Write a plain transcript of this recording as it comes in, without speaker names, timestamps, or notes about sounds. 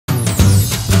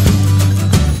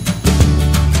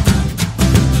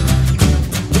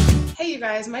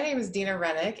guys, my name is Dina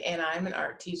Rennick and I'm an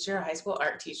art teacher, a high school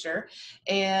art teacher,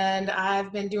 and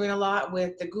I've been doing a lot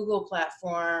with the Google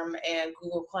platform and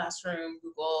Google Classroom,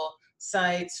 Google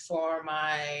Sites for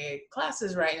my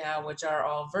classes right now, which are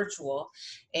all virtual,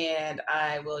 and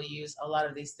I will use a lot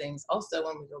of these things also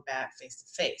when we go back face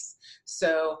to face.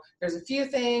 So there's a few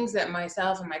things that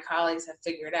myself and my colleagues have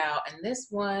figured out, and this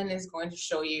one is going to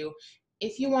show you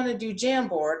if you want to do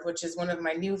Jamboard, which is one of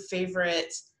my new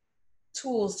favorite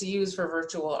tools to use for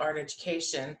virtual art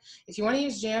education. If you want to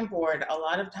use Jamboard, a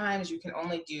lot of times you can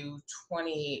only do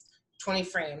 20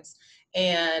 frames.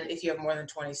 And if you have more than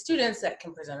 20 students, that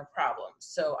can present a problem.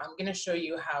 So I'm going to show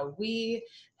you how we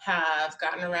have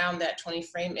gotten around that 20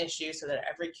 frame issue so that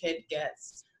every kid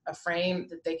gets a frame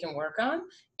that they can work on,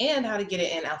 and how to get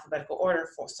it in alphabetical order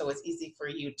so it's easy for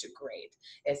you to grade.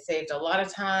 It saved a lot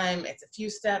of time. It's a few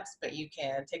steps, but you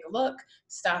can take a look,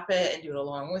 stop it, and do it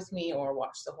along with me, or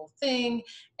watch the whole thing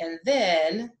and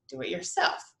then do it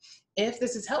yourself. If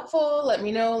this is helpful, let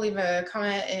me know. Leave a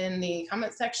comment in the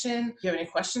comment section. If you have any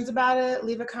questions about it,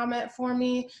 leave a comment for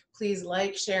me. Please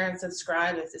like, share, and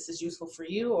subscribe if this is useful for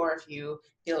you or if you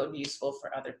feel it would be useful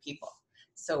for other people.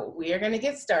 So we are going to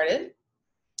get started.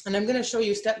 And I'm going to show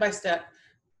you step by step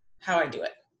how I do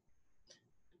it.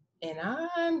 And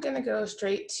I'm going to go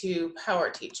straight to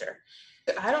Power Teacher.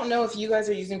 I don't know if you guys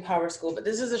are using Power School, but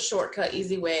this is a shortcut,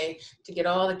 easy way to get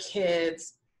all the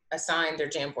kids assigned their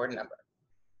Jamboard number.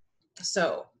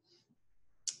 So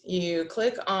you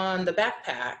click on the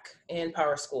backpack in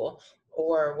Power School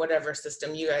or whatever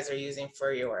system you guys are using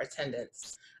for your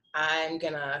attendance. I'm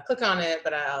going to click on it,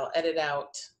 but I'll edit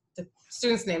out the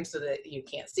students' names so that you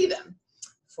can't see them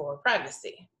for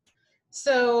privacy.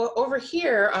 So over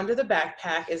here under the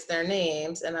backpack is their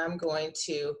names, and I'm going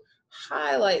to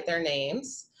highlight their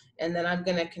names, and then I'm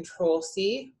going to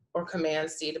Control-C or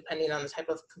Command-C depending on the type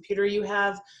of computer you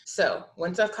have. So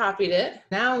once I've copied it,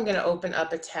 now I'm going to open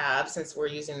up a tab, since we're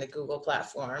using the Google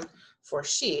platform, for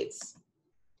Sheets.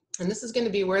 And this is going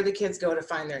to be where the kids go to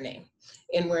find their name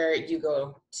and where you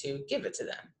go to give it to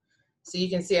them. So you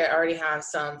can see I already have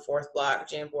some fourth block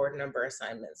Jamboard number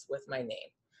assignments with my name.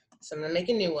 So I'm going to make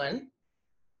a new one,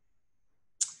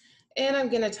 and I'm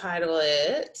going to title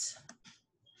it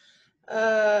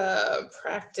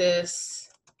Practice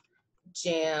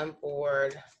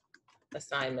Jamboard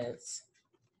Assignments.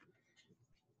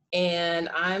 And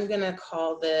I'm going to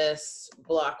call this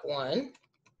Block 1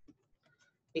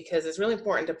 because it's really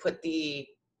important to put the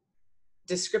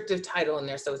descriptive title in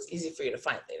there so it's easy for you to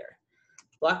find later.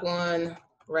 Block 1,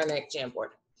 Rennick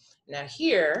Jamboard. Now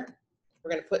here, we're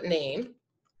going to put name.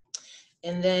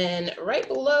 And then right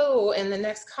below in the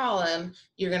next column,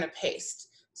 you're going to paste.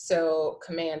 So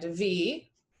Command V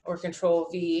or Control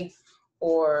V,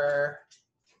 or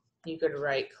you could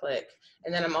right click.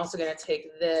 And then I'm also going to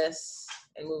take this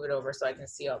and move it over so I can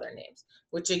see all their names,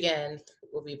 which again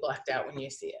will be blacked out when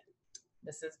you see it.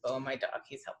 This is Bo, my dog.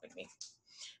 He's helping me.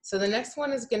 So the next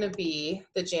one is going to be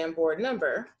the Jamboard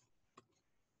number.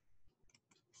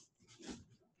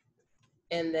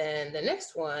 And then the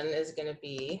next one is going to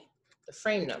be the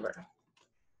frame number.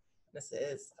 This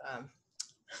is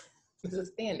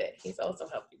Bandit. He's also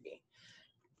helping me.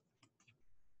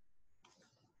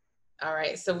 All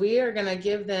right, so we are going to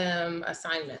give them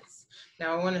assignments.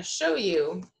 Now I want to show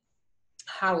you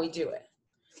how we do it.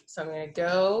 So I'm going to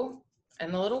go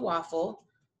in the little waffle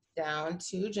down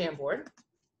to Jamboard.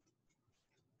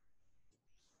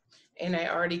 And I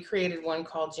already created one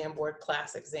called Jamboard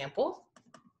Class Example.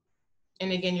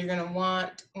 And again, you're going to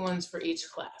want ones for each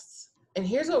class. And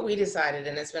here's what we decided,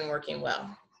 and it's been working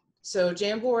well. So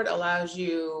Jamboard allows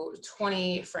you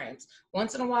 20 frames.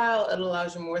 Once in a while, it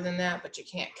allows you more than that, but you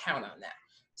can't count on that.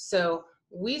 So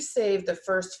we saved the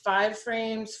first 5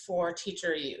 frames for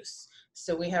teacher use.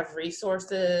 So we have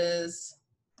resources,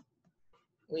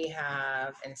 we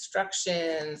have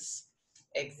instructions,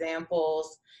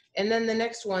 examples, and then the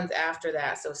next ones after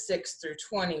that, so 6 through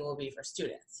 20 will be for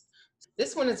students.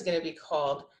 This one is going to be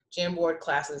called Jamboard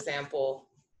Class Example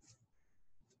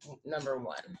number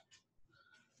 1.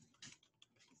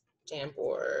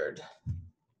 Jamboard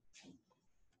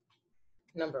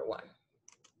number 1.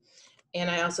 And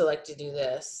I also like to do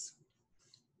this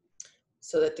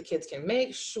so that the kids can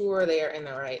make sure they are in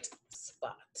the right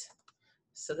spot.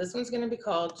 So this one's going to be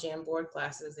called Jamboard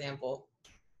Class Example,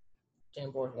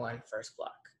 Jamboard 1, first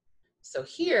block. So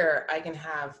here I can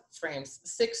have frames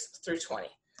 6 through 20.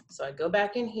 So I go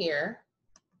back in here,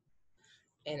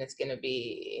 and it's going to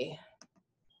be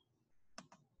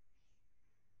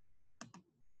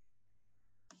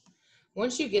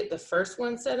once you get the first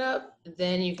one set up,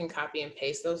 then you can copy and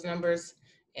paste those numbers,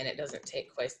 and it doesn't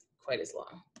take quite as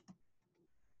long.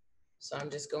 So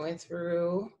I'm just going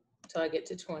through till I get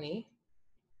to 20.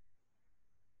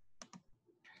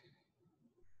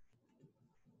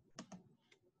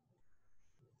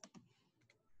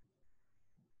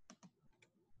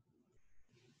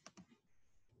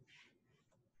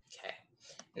 Okay,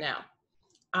 now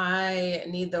I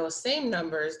need those same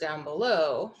numbers down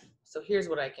below. So here's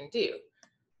what I can do.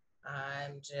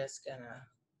 I'm just gonna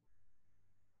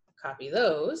copy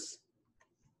those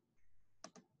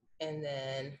and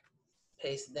then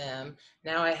paste them.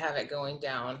 Now I have it going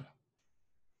down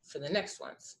for the next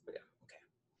ones. Okay.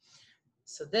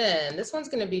 So then this one's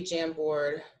gonna be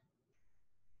Jamboard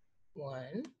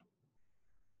 1.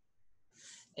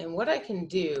 And what I can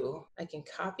do, I can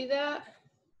copy that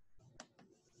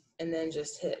and then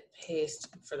just hit paste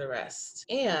for the rest.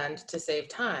 And to save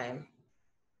time,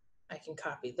 I can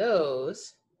copy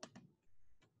those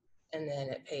and then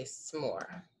it pastes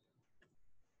more.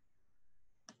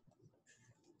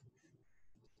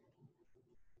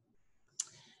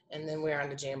 And then we're on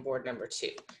to Jamboard number 2.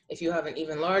 If you have an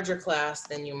even larger class,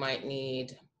 then you might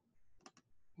need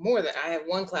more than, I have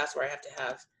one class where I have to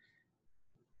have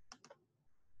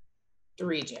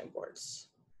 3 Jamboards.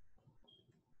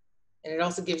 And it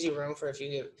also gives you room for if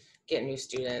you get new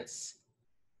students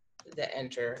that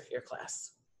enter your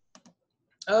class.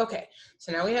 Okay,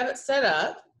 so now we have it set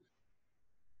up.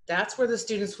 That's where the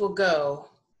students will go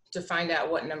to find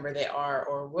out what number they are,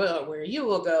 or where you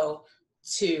will go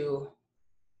to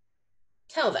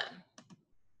tell them.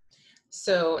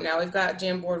 So now we've got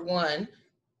Jamboard 1.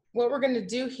 What we're going to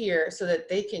do here so that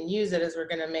they can use it is we're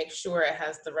going to make sure it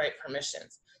has the right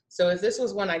permissions. So if this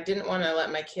was one I didn't want to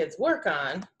let my kids work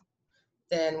on,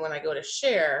 then when I go to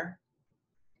share,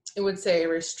 it would say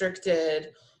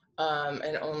restricted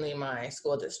and only my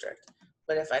school district.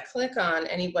 But if I click on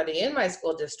anybody in my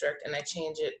school district and I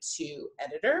change it to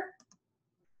editor,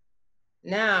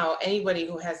 now anybody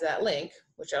who has that link,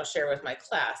 which I'll share with my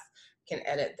class, can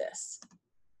edit this.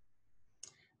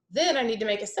 Then I need to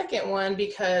make a second one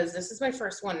because this is my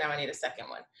first one, now I need a second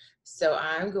one. So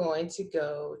I'm going to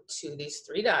go to these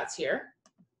 3 dots here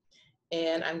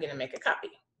and I'm gonna make a copy.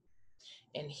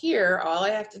 And here, all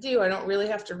I have to do, I don't really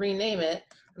have to rename it.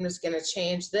 I'm just gonna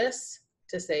change this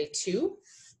to say 2.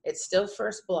 It's still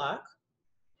first block.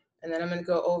 And then I'm gonna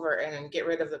go over and get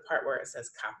rid of the part where it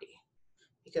says copy.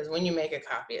 Because when you make a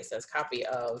copy, it says copy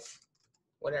of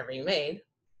whatever you made.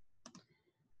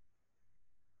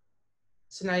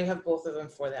 So now you have both of them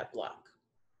for that block.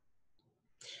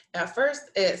 At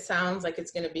first, it sounds like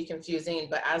it's going to be confusing,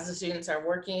 but as the students are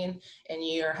working and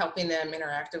you're helping them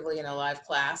interactively in a live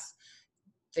class,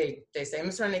 they say,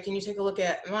 Ms. Rennick, can you take a look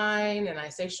at mine? And I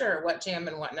say, sure, what jam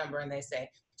and what number? And they say,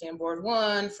 Jamboard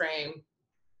 1, frame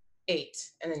 8,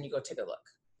 and then you go take a look.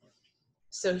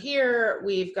 So here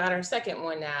we've got our second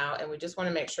one now, and we just want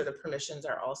to make sure the permissions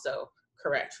are also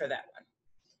correct for that one.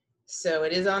 So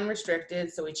it is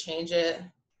unrestricted, so we change it,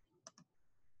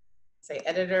 say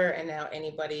editor, and now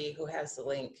anybody who has the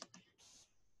link,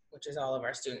 which is all of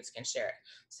our students, can share it.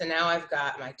 So now I've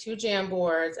got my 2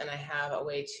 Jamboards and I have a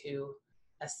way to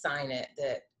assign it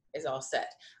that is all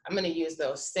set. I'm going to use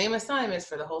those same assignments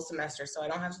for the whole semester so I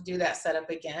don't have to do that setup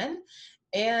again.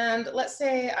 And let's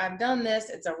say I've done this,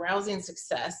 it's a rousing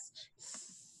success.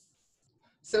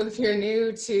 So if you're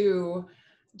new to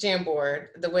Jamboard,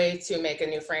 the way to make a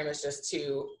new frame is just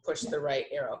to push the right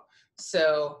arrow.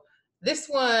 So this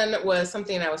one was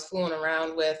something I was fooling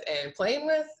around with and playing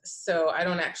with, so I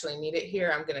don't actually need it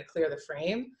here. I'm gonna clear the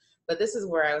frame, but this is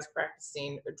where I was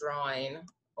practicing drawing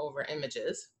over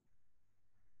images.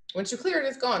 Once you clear it,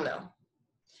 it's gone though.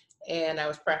 And I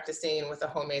was practicing with a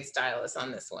homemade stylus on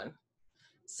this one.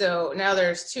 So now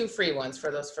there's 2 free ones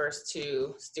for those first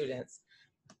 2 students.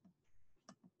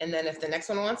 And then if the next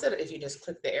one wants it, if you just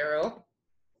click the arrow,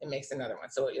 it makes another one.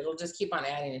 So it'll just keep on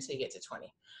adding until you get to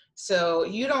 20. So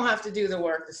you don't have to do the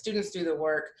work, the students do the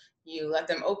work. You let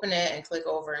them open it and click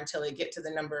over until they get to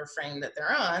the number of frame that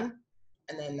they're on,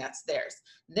 and then that's theirs.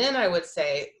 Then I would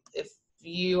say, if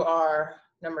you are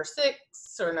number 6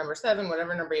 or number 7,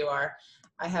 whatever number you are,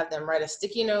 I have them write a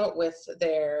sticky note with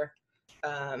their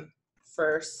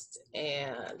first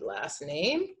and last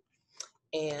name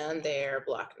and their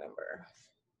block number.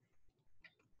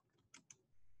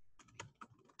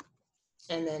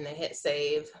 And then they hit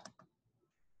save.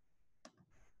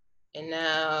 And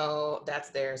now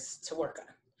that's theirs to work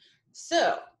on.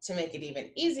 So to make it even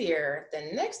easier,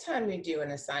 the next time you do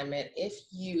an assignment, if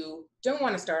you don't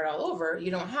want to start all over,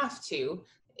 you don't have to.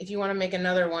 If you want to make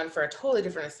another one for a totally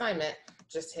different assignment,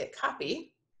 just hit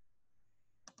copy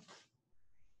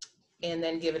and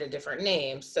then give it a different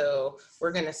name. So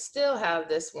we're going to still have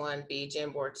this one be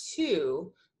Jamboard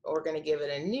 2, but we're going to give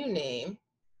it a new name.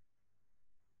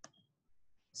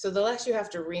 So the less you have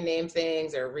to rename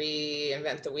things or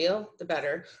reinvent the wheel, the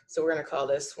better. So we're going to call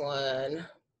this one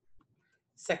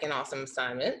Second Awesome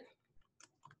Assignment.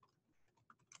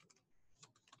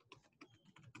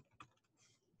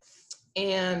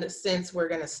 And since we're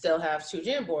going to still have two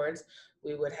Jamboards,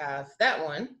 we would have that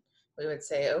one. We would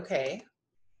say, okay.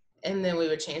 And then we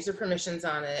would change the permissions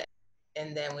on it.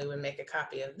 And then we would make a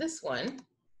copy of this one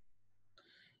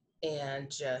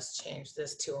and just change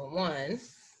this to a 1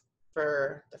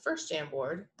 for the first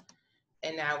Jamboard.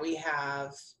 And now we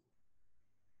have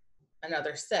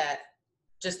another set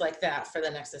just like that for the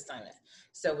next assignment.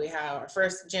 So we have our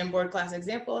first Jamboard class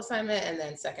example assignment and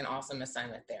then second awesome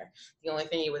assignment there. The only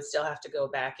thing you would still have to go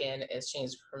back in is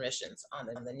change the permissions on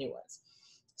the new ones.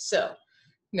 So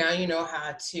now you know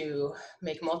how to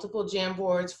make multiple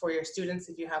Jamboards for your students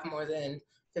if you have more than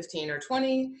 15 or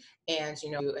 20, and you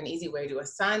know an easy way to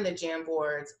assign the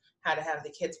Jamboards, how to have the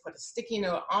kids put a sticky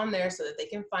note on there so that they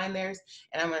can find theirs.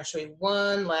 And I'm going to show you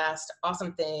one last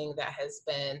awesome thing that has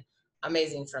been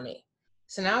amazing for me.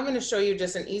 So now I'm going to show you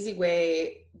just an easy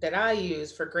way that I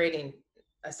use for grading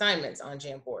assignments on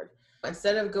Jamboard.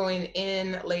 Instead of going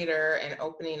in later and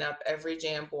opening up every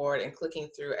Jamboard and clicking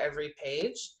through every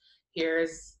page,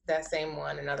 here's that same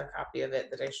one, another copy of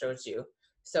it that I showed you.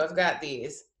 So I've got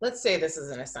these. Let's say this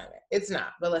is an assignment. It's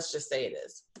not, but let's just say it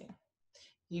is.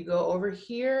 You go over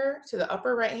here to the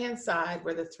upper right-hand side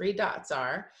where the 3 dots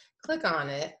are, click on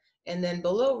it, and then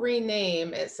below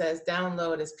rename, it says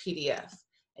download as PDF.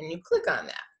 And you click on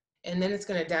that, and then it's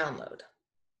going to download.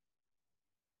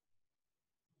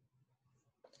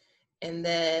 And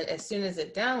then as soon as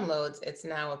it downloads, it's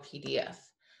now a PDF,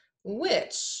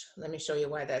 which, let me show you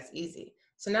why that's easy.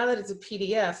 So now that it's a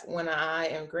PDF, when I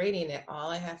am grading it, all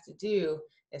I have to do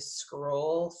is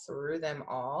scroll through them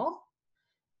all,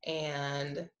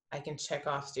 and I can check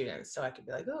off students. So I could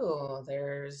be like, oh,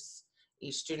 there's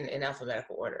each student in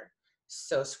alphabetical order.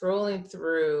 So scrolling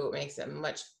through makes it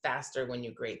much faster when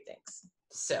you grade things.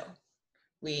 So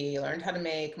we learned how to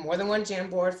make more than one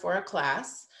Jamboard for a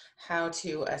class, how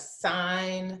to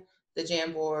assign the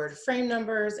Jamboard frame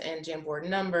numbers and Jamboard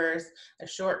numbers, a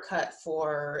shortcut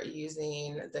for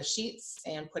using the sheets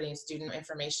and putting student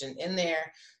information in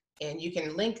there. And you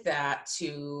can link that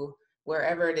to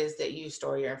wherever it is that you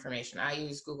store your information. I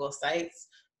use Google Sites,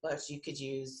 but you could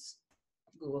use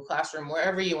Google Classroom,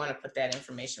 wherever you want to put that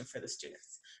information for the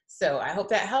students. So I hope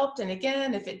that helped. And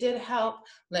again, if it did help,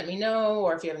 let me know.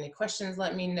 Or if you have any questions,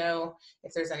 let me know.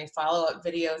 If there's any follow-up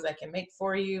videos I can make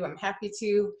for you, I'm happy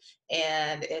to.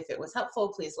 And if it was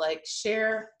helpful, please like,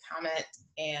 share, comment,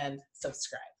 and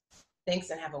subscribe.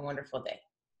 Thanks and have a wonderful day.